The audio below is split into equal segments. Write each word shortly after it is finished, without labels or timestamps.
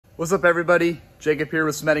What's up everybody? Jacob here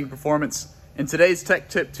with Smetting Performance. In today's Tech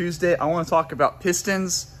Tip Tuesday, I want to talk about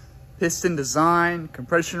pistons, piston design,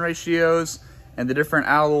 compression ratios, and the different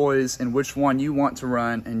alloys and which one you want to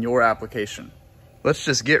run in your application. Let's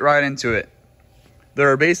just get right into it.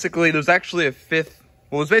 There's actually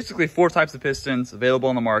basically 4 types of pistons available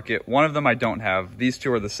on the market. One of them I don't have. These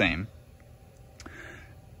two are the same.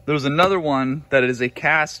 There's another one that is a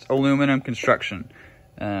cast aluminum construction.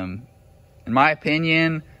 In my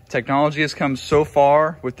opinion, technology has come so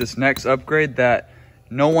far with this next upgrade that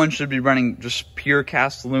no one should be running just pure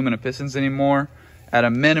cast aluminum pistons anymore. At a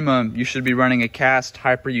minimum, you should be running a cast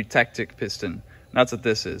hypereutectic piston. That's what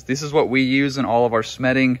this is. This is what we use in all of our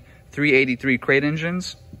Smetting 383 crate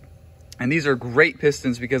engines. And these are great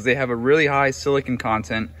pistons because they have a really high silicon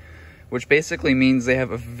content, which basically means they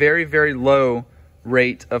have a very, very low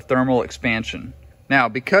rate of thermal expansion. Now,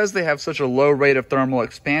 because they have such a low rate of thermal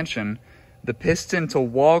expansion, the piston to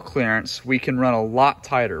wall clearance, we can run a lot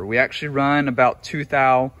tighter. We actually run about 2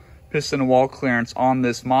 thou piston to wall clearance on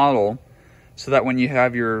this model, so that when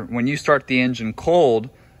you start the engine cold,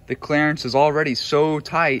 the clearance is already so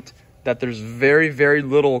tight that there's very, very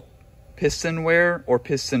little piston wear or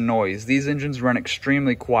piston noise. These engines run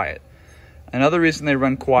extremely quiet. Another reason they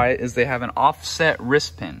run quiet is they have an offset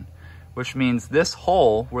wrist pin, which means this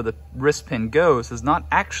hole where the wrist pin goes is not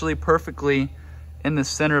actually perfectly in the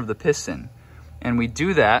center of the piston. And we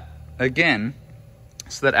do that, again,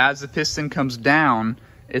 so that as the piston comes down,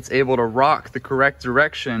 it's able to rock the correct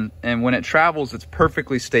direction, and when it travels, it's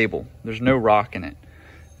perfectly stable. There's no rock in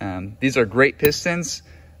it. These are great pistons.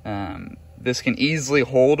 This can easily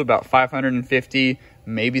hold about 550,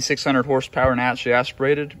 maybe 600 horsepower naturally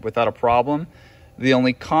aspirated without a problem. The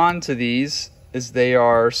only con to these is they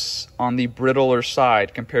are on the brittler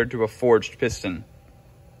side compared to a forged piston.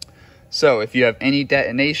 So if you have any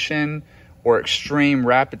detonation or extreme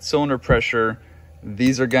rapid cylinder pressure,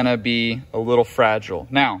 these are gonna be a little fragile.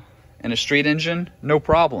 Now, in a street engine, no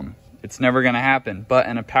problem. It's never gonna happen. But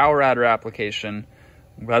in a power adder application,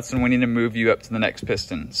 that's when we need to move you up to the next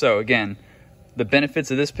piston. So again, the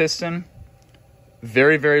benefits of this piston: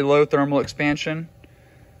 very, very low thermal expansion,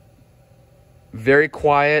 very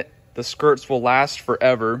quiet. The skirts will last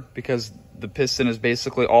forever because the piston is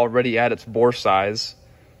basically already at its bore size.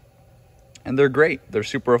 And they're great. They're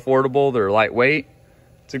super affordable. They're lightweight.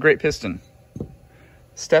 It's a great piston.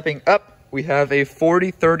 Stepping up, we have a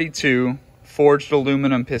 4032 forged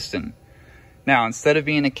aluminum piston. Now, instead of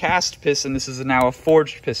being a cast piston, this is now a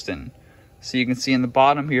forged piston. So you can see in the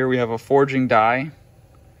bottom here, we have a forging die.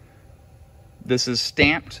 This is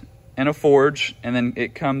stamped in a forge, and then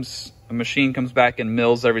a machine comes back and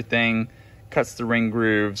mills everything, cuts the ring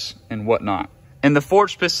grooves and whatnot. In the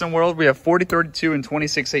forged piston world, we have 4032 and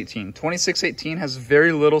 2618. 2618 has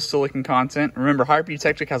very little silicon content. Remember,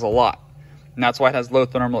 hypereutectic has a lot, and that's why it has low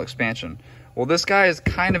thermal expansion. Well, this guy is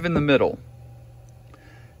kind of in the middle.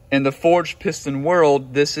 In the forged piston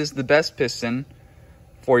world, this is the best piston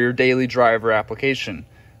for your daily driver application.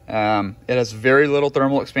 It has very little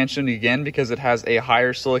thermal expansion, again, because it has a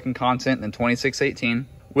higher silicon content than 2618.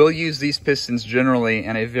 We'll use these pistons generally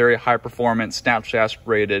in a very high performance, naturally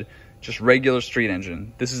aspirated, just regular street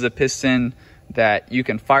engine. This is a piston that you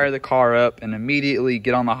can fire the car up and immediately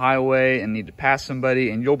get on the highway and need to pass somebody,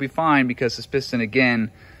 and you'll be fine because this piston, again,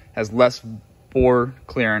 has less bore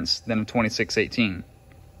clearance than a 2618.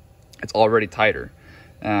 It's already tighter.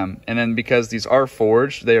 And then because these are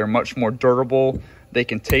forged, they are much more durable. They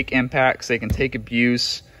can take impacts, they can take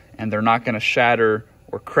abuse, and they're not gonna shatter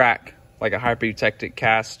or crack like a hypereutectic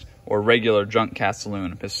cast or regular junk cast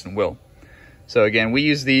aluminum piston will. So again, we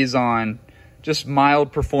use these on just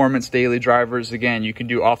mild performance daily drivers. Again, you can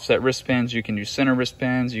do offset wrist pins, you can do center wrist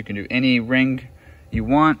pins, you can do any ring you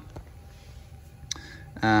want.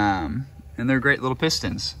 And they're great little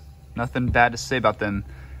pistons. Nothing bad to say about them.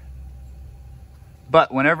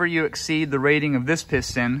 But whenever you exceed the rating of this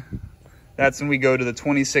piston, that's when we go to the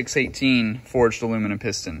 2618 forged aluminum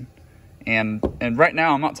piston. And right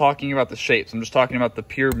now, I'm not talking about the shapes. I'm just talking about the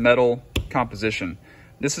pure metal composition.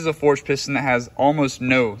 This is a forged piston that has almost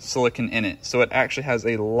no silicon in it, so it actually has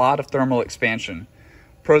a lot of thermal expansion.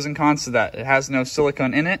 Pros and cons to that: it has no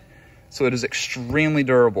silicone in it, so it is extremely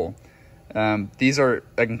durable. These are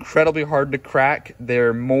incredibly hard to crack.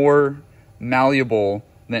 They're more malleable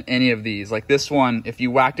than any of these. Like this one, if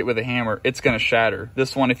you whacked it with a hammer, it's gonna shatter.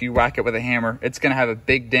 This one, if you whack it with a hammer, it's gonna have a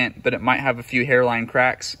big dent, but it might have a few hairline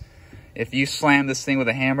cracks. If you slam this thing with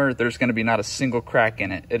a hammer, there's gonna be not a single crack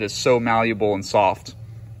in it. It is so malleable and soft,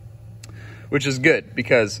 which is good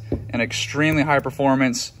because an extremely high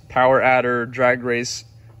performance power adder, drag race,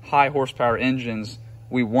 high horsepower engines,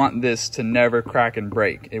 we want this to never crack and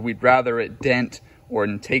break. We'd rather it dent or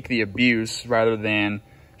take the abuse rather than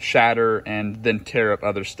shatter and then tear up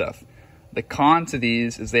other stuff. The con to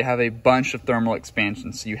these is they have a bunch of thermal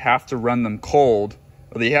expansion, so you have to run them cold,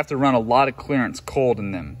 or you have to run a lot of clearance cold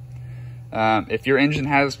in them. If your engine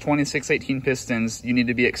has 2618 pistons, you need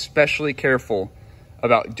to be especially careful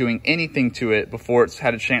about doing anything to it before it's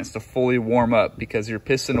had a chance to fully warm up, because your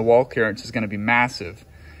piston to wall clearance is going to be massive,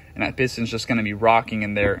 and that piston's just going to be rocking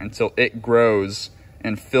in there until it grows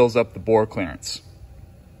and fills up the bore clearance.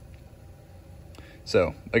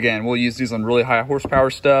 So again, we'll use these on really high horsepower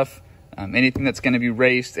stuff, anything that's going to be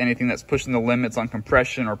raced, anything that's pushing the limits on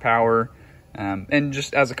compression or power. And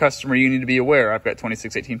just as a customer, you need to be aware, I've got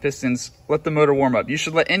 2618 pistons, let the motor warm up. You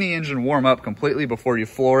should let any engine warm up completely before you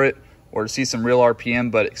floor it or to see some real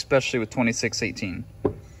RPM, but especially with 2618.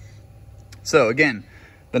 So again,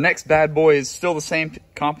 the next bad boy is still the same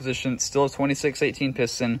composition, it's still a 2618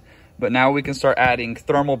 piston, but now we can start adding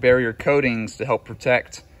thermal barrier coatings to help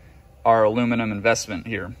protect our aluminum investment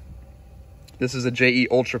here. This is a JE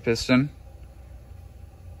Ultra piston,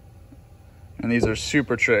 and these are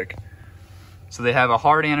super trick. So they have a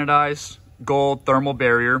hard anodized gold thermal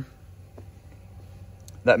barrier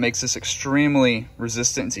that makes this extremely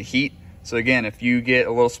resistant to heat. So again, if you get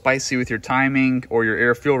a little spicy with your timing or your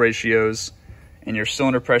air-fuel ratios and your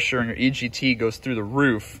cylinder pressure and your EGT goes through the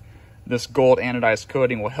roof, this gold anodized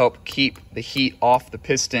coating will help keep the heat off the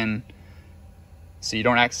piston so you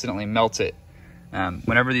don't accidentally melt it.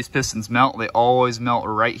 Whenever these pistons melt, they always melt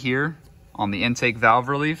right here on the intake valve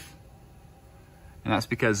relief. And that's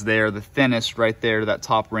because they are the thinnest right there to that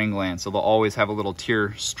top ring land. So they'll always have a little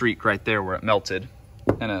tear streak right there where it melted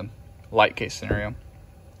in a light case scenario.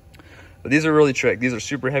 But these are really trick. These are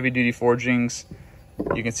super heavy duty forgings.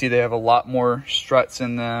 You can see they have a lot more struts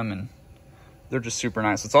in them, and they're just super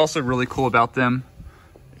nice. What's also really cool about them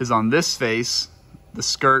is on this face, the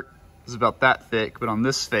skirt is about that thick, but on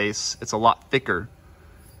this face, it's a lot thicker.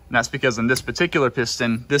 And that's because in this particular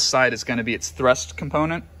piston, this side is going to be its thrust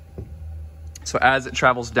component. So as it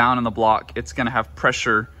travels down in the block, it's going to have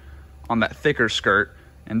pressure on that thicker skirt,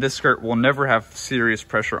 and this skirt will never have serious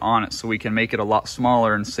pressure on it, so we can make it a lot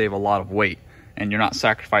smaller and save a lot of weight, and you're not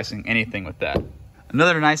sacrificing anything with that.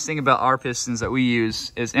 Another nice thing about our pistons that we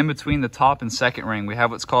use is in between the top and second ring, we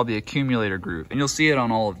have what's called the accumulator groove, and you'll see it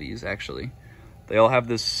on all of these actually. They all have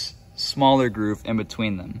this smaller groove in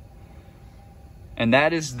between them, and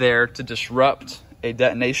that is there to disrupt a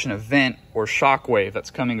detonation event or shock wave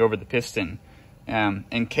that's coming over the piston.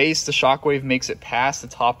 In case the shock wave makes it past the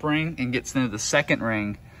top ring and gets into the second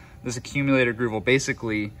ring, this accumulator groove will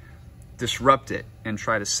basically disrupt it and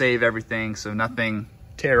try to save everything so nothing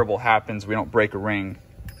terrible happens, we don't break a ring.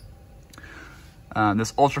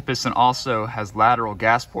 This Ultra piston also has lateral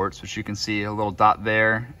gas ports, which you can see a little dot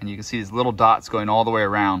there, and you can see these little dots going all the way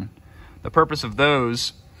around. The purpose of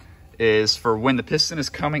those is for when the piston is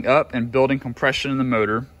coming up and building compression in the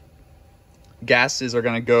motor, gases are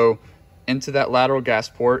going to go into that lateral gas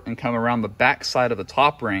port and come around the back side of the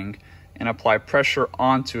top ring and apply pressure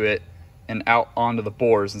onto it and out onto the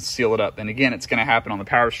bores and seal it up. And again, it's going to happen on the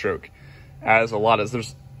power stroke, as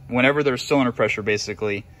whenever there's cylinder pressure,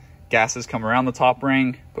 basically gases come around the top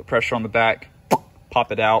ring, put pressure on the back,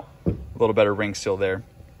 pop it out, a little better ring seal there.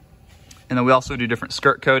 And then we also do different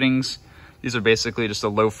skirt coatings. These are basically just a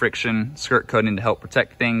low friction skirt coating to help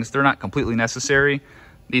protect things. They're not completely necessary.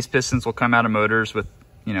 These pistons will come out of motors with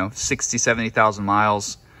 60, 70,000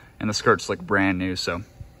 miles, and the skirts look brand new. So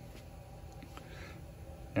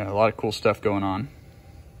yeah, a lot of cool stuff going on.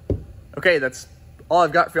 Okay, that's all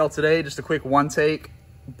I've got for y'all today. Just a quick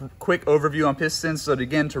quick overview on pistons. So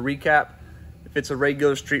again, to recap, if it's a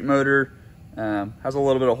regular street motor, has a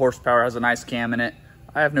little bit of horsepower, has a nice cam in it,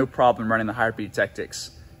 I have no problem running the high-speed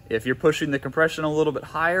Tactics. If you're pushing the compression a little bit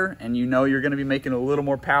higher and you're going to be making a little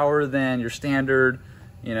more power than your standard,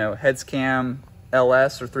 heads cam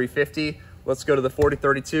LS or 350, let's go to the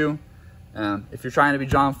 4032. If you're trying to be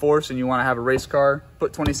John Force and you want to have a race car,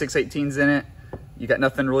 put 2618s in it. You got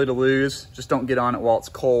nothing really to lose. Just don't get on it while it's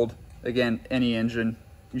cold. Again, any engine,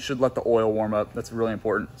 you should let the oil warm up. That's really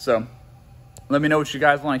important. So let me know what you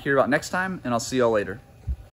guys want to hear about next time, and I'll see y'all later.